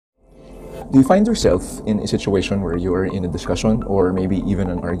Do you find yourself in a situation where you are in a discussion or maybe even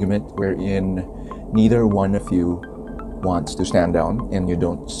an argument wherein neither one of you wants to stand down and you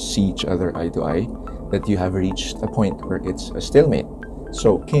don't see each other eye to eye, that you have reached a point where it's a stalemate?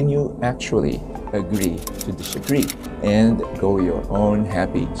 So can you actually agree to disagree and go your own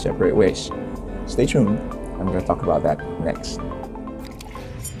happy separate ways? Stay tuned. I'm going to talk about that next.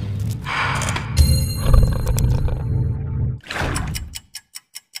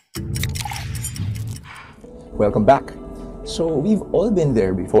 Welcome back. So we've all been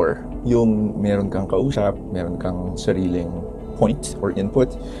there before. Yung meron kang kausap, meron kang sariling point or input,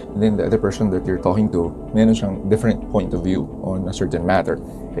 and then the other person that you're talking to, meron siyang different point of view on a certain matter.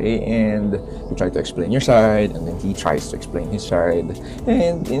 Okay, and you try to explain your side, and then he tries to explain his side.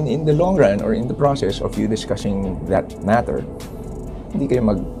 And in the long run, or in the process of you discussing that matter, hindi kayo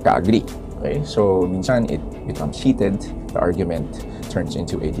magka-agree. Okay, so minsan it becomes heated, the argument turns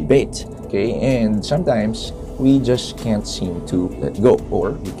into a debate. Okay, and sometimes we just can't seem to let go,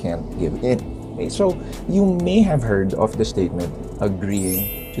 or we can't give in. Okay, so you may have heard of the statement,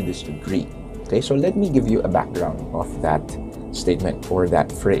 agreeing to disagree. Okay, so let me give you a background of that statement or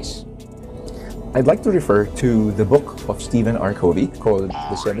that phrase. I'd like to refer to the book of Stephen R. Covey called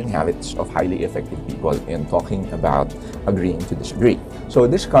The 7 Habits of Highly Effective People in talking about agreeing to disagree. So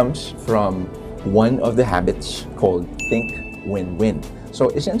this comes from one of the habits called think win-win. So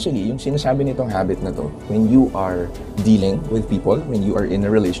essentially, yung sinasabi nitong habit na to, when you are dealing with people, when you are in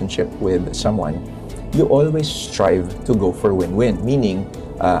a relationship with someone, you always strive to go for win-win. Meaning,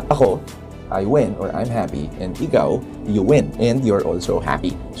 ako, I win or I'm happy, and ikaw, you win and you're also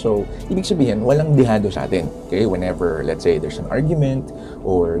happy. So, ibig sabihin, walang dihado sa atin. Okay? Whenever, let's say, there's an argument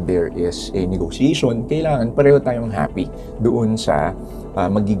or there is a negotiation, kailangan pareho tayong happy doon sa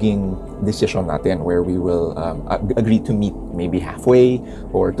magiging decision natin where we will agree to meet maybe halfway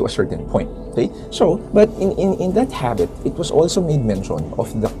or to a certain point. Okay? So, but in that habit, it was also made mention of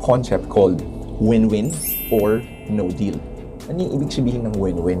the concept called win-win or no deal. Ano yung ibig sabihin ng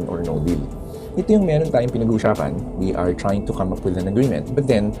win-win or no deal? Ito yung meron tayong pinag-uusapan. We are trying to come up with an agreement, but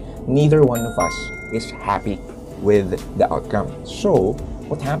then neither one of us is happy with the outcome. So,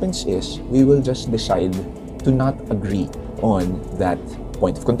 what happens is we will just decide to not agree on that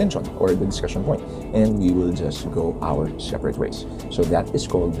point of contention or the discussion point, and we will just go our separate ways. So that is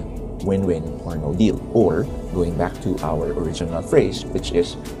called win-win or no deal, or going back to our original phrase, which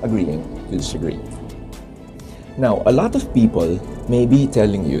is agreeing to disagree. Now, a lot of people may be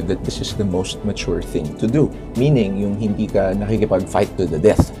telling you that this is the most mature thing to do, meaning yung hindi ka nakikipag-fight to the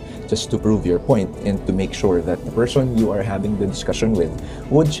death just to prove your point and to make sure that the person you are having the discussion with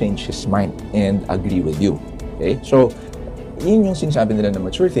would change his mind and agree with you. Okay? So, yun yung sinasabi nila na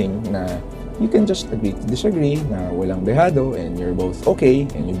mature thing, na you can just agree to disagree, na walang dehado, and you're both okay,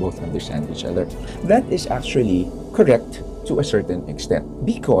 and you both understand each other. That is actually correct to a certain extent,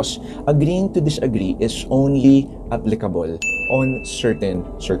 because agreeing to disagree is only applicable on certain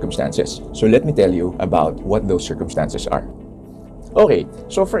circumstances. So let me tell you about what those circumstances are. Okay,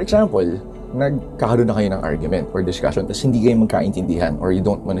 so for example, nagkakaroon na kayo ng argument or discussion tapos hindi kayo magkaintindihan, or you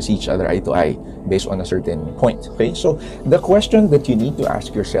don't want to see each other eye to eye based on a certain point. Okay, so the question that you need to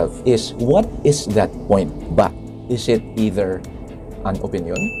ask yourself is, what is that point ba? Is it either an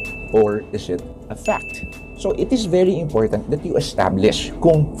opinion or is it a fact? So it is very important that you establish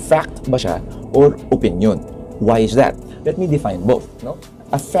kung fact ba siya or opinion. Why is that? Let me define both. No?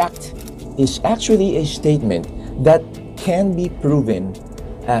 A fact is actually a statement that can be proven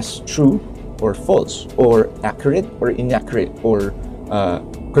as true or false, or accurate or inaccurate, or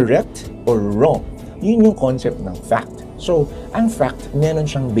correct or wrong. Yun yung concept ng fact. So, ang fact, meron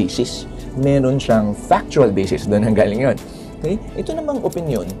siyang basis. Meron siyang factual basis. Doon ang galing yun. Okay? Ito namang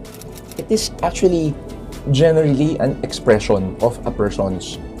opinion, it is actually generally an expression of a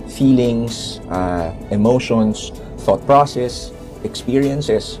person's feelings, emotions, thought process,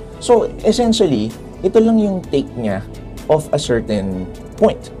 experiences. So, essentially, ito lang yung take niya of a certain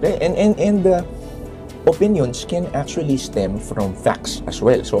point. Okay? And the opinions can actually stem from facts as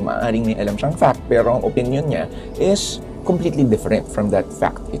well. So, maaaring may alam siyang fact, pero ang opinion niya is completely different from that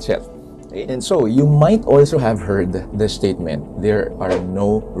fact itself. Okay? And so, you might also have heard the statement, there are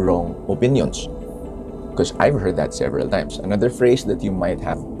no wrong opinions. Because I've heard that several times. Another phrase that you might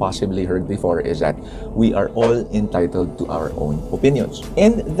have possibly heard before is that we are all entitled to our own opinions.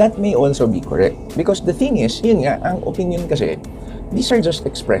 And that may also be correct. Because the thing is, yun nga, ang opinion kasi, these are just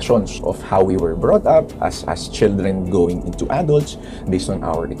expressions of how we were brought up as children going into adults, based on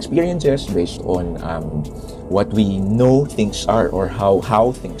our experiences, based on what we know things are, or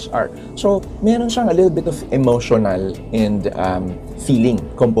how things are. So, meron siyang a little bit of emotional and feeling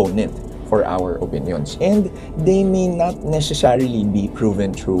component for our opinions. And they may not necessarily be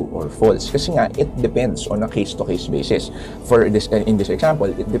proven true or false. Kasi nga, it depends on a case-to-case basis. In this example,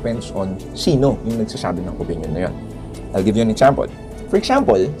 it depends on sino yung nagsasabi ng opinion na yun. I'll give you an example. For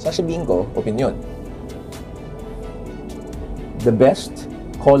example, sasabihin ko, opinion. The best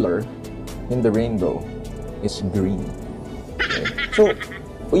color in the rainbow is green. Okay? So,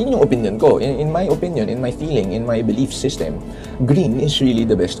 yun yung opinion ko. In my opinion, in my feeling, in my belief system, green is really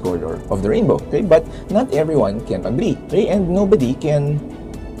the best color of the rainbow. Okay? But not everyone can agree. Okay? And nobody can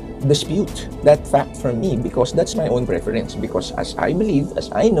dispute that fact from me because that's my own preference. Because as I believe, as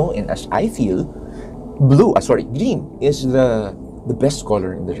I know, and as I feel, green is the best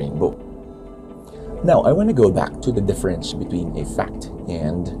color in the rainbow. Now, I want to go back to the difference between a fact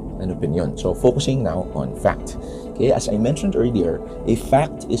and an opinion. So, focusing now on fact. Okay, as I mentioned earlier, a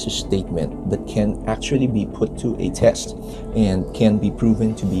fact is a statement that can actually be put to a test and can be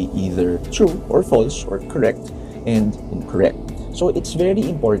proven to be either true or false or correct and incorrect. So, it's very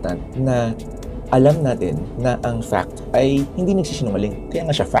important na alam natin na ang fact ay hindi nagsisinungaling. Kaya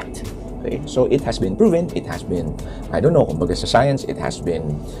nga siya fact. Okay? So, it has been proven, it has been, I don't know, kumbaga sa science, it has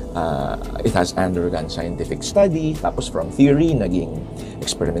undergone scientific study, tapos from theory, naging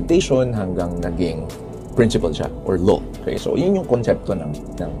experimentation, hanggang naging principle siya, or law. Okay? So, yun yung konsepto ng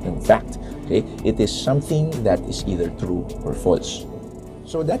fact. Okay? It is something that is either true or false.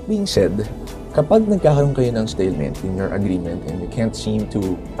 So, that being said, kapag nagkakaroon kayo ng stalemate in your agreement and you can't seem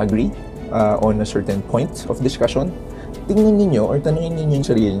to agree on a certain point of discussion, tingnan ninyo or tanungin ninyo yung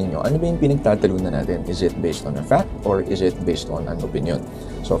sarili ninyo, ano ba yung pinagtatalunan natin? Is it based on a fact or is it based on an opinion?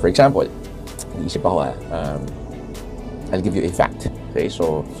 So, for example, naisip ako I'll give you a fact. Okay,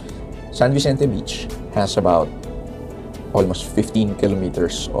 so, San Vicente Beach has about almost 15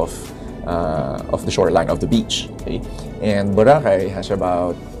 kilometers of the shoreline of the beach. Okay? And Boracay has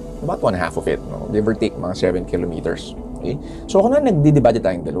about 1/2 of it, no? Give or take mga 7 kilometers. Okay? So, kung na nagdidebate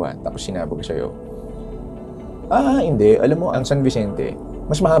tayong dalawa, tapos sinabi ko sa'yo, hindi. Alam mo, ang San Vicente,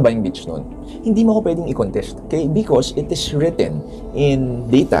 mas mahaba yung beach nun. Hindi mo ko pwedeng i-contest. Okay? Because it is written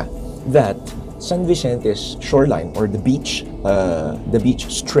in data that San Vicente's shoreline or the beach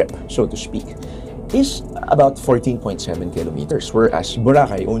strip, so to speak, is about 14.7 kilometers, whereas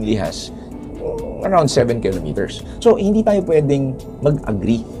Boracay only has around 7 kilometers. So, hindi tayo pwedeng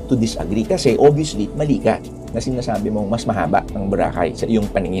mag-agree to disagree kasi obviously, mali ka na sinasabi mong mas mahaba ang Boracay sa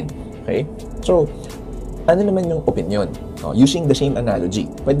iyong paningin. Okay? So, ano naman yung opinion? No? Using the same analogy,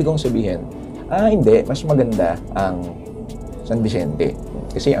 pwede kong sabihin, hindi, mas maganda ang San Vicente.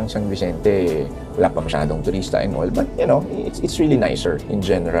 Kasi ang San Vicente, wala pa masyadong turista and all, but you know, it's really nicer in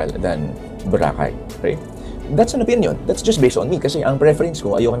general than Boracay. Okay? That's an opinion. That's just based on me. Kasi ang preference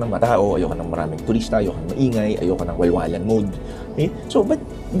ko, ayoko ng matao, ayoko ng maraming turista, ayoko ng maingay, ayoko ng walwalan mode. Okay? So, but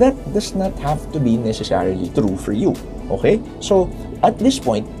that does not have to be necessarily true for you. Okay? So, at this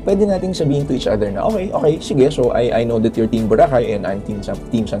point, pwede nating sabihin to each other na, okay, sige, so I know that you're Team Boracay and I'm Team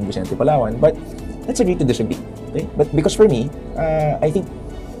San Vicente Palawan, but let's agree to disagree. Okay? But because for me, I think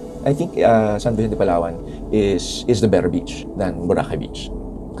San Vicente Palawan is the better beach than Boracay Beach.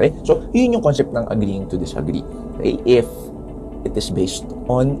 Okay? So, yun yung concept ng agreeing to disagree. Okay? If it is based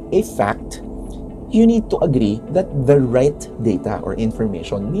on a fact, you need to agree that the right data or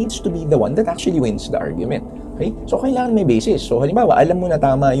information needs to be the one that actually wins the argument. Okay? So, kailangan may basis. So, halimbawa, alam mo na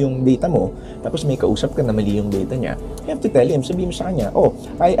tama yung data mo, tapos may kausap ka na mali yung data niya, you have to tell him, sabihin mo sa kanya,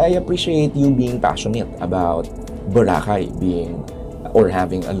 I appreciate you being passionate about Boracay being or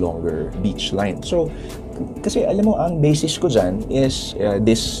having a longer beach line. So, kasi alam mo, ang basis ko dyan is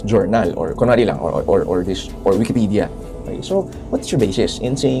this journal or kunwari lang or Wikipedia. Okay? So, what's your basis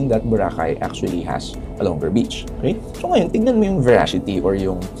in saying that Boracay actually has a longer beach? Okay? So, ngayon, tignan mo yung veracity or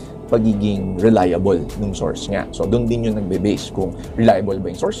yung pagiging reliable ng source nga. So, doon din yung nagbe-base kung reliable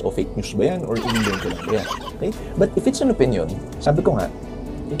ba yung source o fake news ba yan or invento lang ba yan. Okay? But if it's an opinion, sabi ko nga,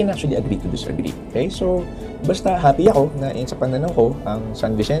 you can actually agree to disagree. Okay? So, basta happy ako na sa pananaw ko, ang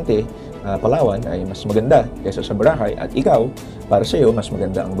San Vicente, Palawan ay mas maganda kaysa sa Boracay at ikaw, para sa iyo, mas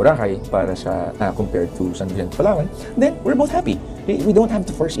maganda ang Boracay para sa compared to San Vicente, Palawan, then we're both happy. Okay? We don't have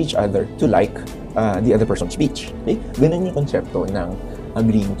to force each other to like the other person's speech. Okay? Ganun yung konsepto ng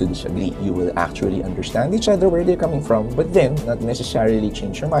agreeing to disagree. You will actually understand each other where they're coming from, but then not necessarily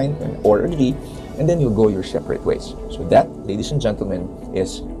change your mind or agree, and then you'll go your separate ways. So that, ladies and gentlemen,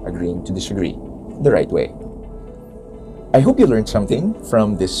 is agreeing to disagree the right way. I hope you learned something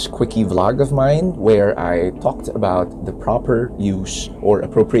from this quickie vlog of mine where I talked about the proper use or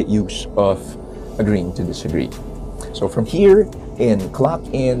appropriate use of agreeing to disagree. So from here in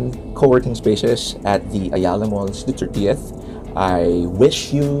clock-in co-working spaces at the Ayala Malls, the 30th, I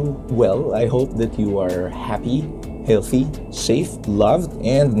wish you well. I hope that you are happy, healthy, safe, loved,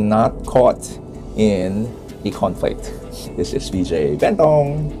 and not caught in a conflict. This is VJ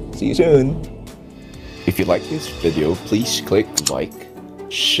Bentong. See you soon. If you like this video, please click like,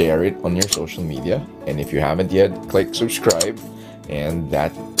 share it on your social media, and if you haven't yet, click subscribe and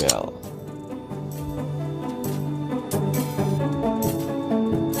that bell.